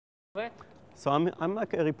So I'm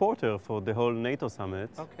like a reporter for the whole NATO summit.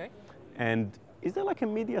 Okay. And is there like a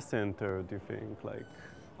media center, do you think? Like,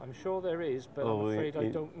 I'm sure there is, but I'm afraid I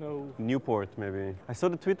don't know. Newport, maybe. I saw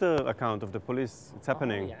the Twitter account of the police. It's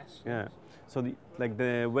happening. Oh, yes. Yeah. So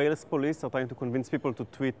the Wales police are trying to convince people to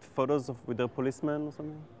tweet photos with their policemen or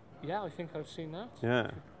something? Yeah, I think I've seen that.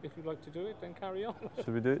 Yeah. If you'd like to do it, then carry on.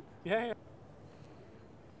 Should we do it? Yeah.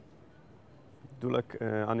 Do like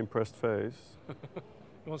an unimpressed face.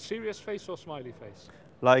 You want serious face or smiley face?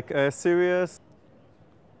 Like a serious.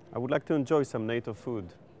 I would like to enjoy some NATO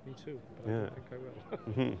food. Me too, but I don't think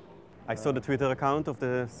I will. I saw the Twitter account of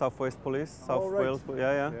the Southwest Police, South Wales.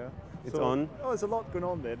 Yeah. It's so, on. Oh, there's a lot going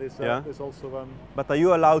on there. There's also. But are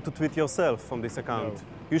you allowed to tweet yourself from this account? No.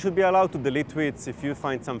 You should be allowed to delete tweets if you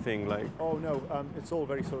find something like. Oh no, it's all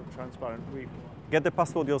very sort of transparent. Get the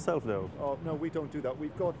password yourself, though. Oh no, we don't do that.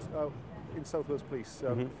 We've got in South Wales Police.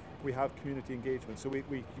 We have community engagement, so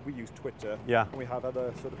we use Twitter. Yeah. And we have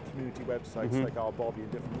other sort of community websites like our Bobby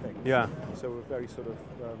and different things. Yeah. So we're very sort of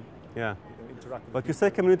interactive. But you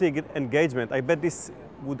say community engagement. I bet this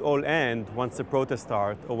would all end once the protests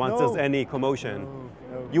start or once there's any commotion.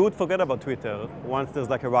 No. You would forget about Twitter once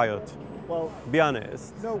there's like a riot. Well, be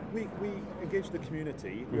honest. No, we engage the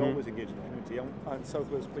community. We always engage the community, and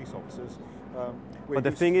South Wales police officers. But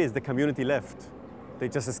the thing is, the community left. They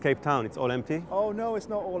just escaped town. It's all empty. Oh no, it's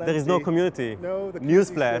not all empty. There is no community. No, the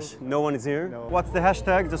newsflash. No one is here. No. What's the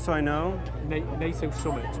hashtag, just so I know? NATO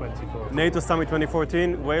Summit 2014. NATO Summit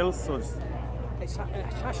 2014, Wales. So it's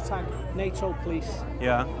hashtag NATO Police.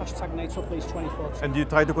 Yeah. Hashtag NATO Police 2014. And you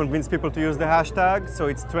try to convince people to use the hashtag, so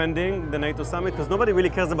it's trending, the NATO Summit, because nobody really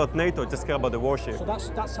cares about NATO, just care about the warship. So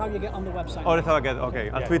that's how you get on the website. Oh, that's how I get it. Okay,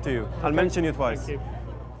 I'll tweet to you. I'll mention you twice. Thank you.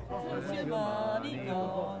 Where's your money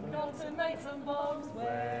gone? Gone to make some bombs.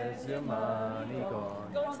 Where's your money gone?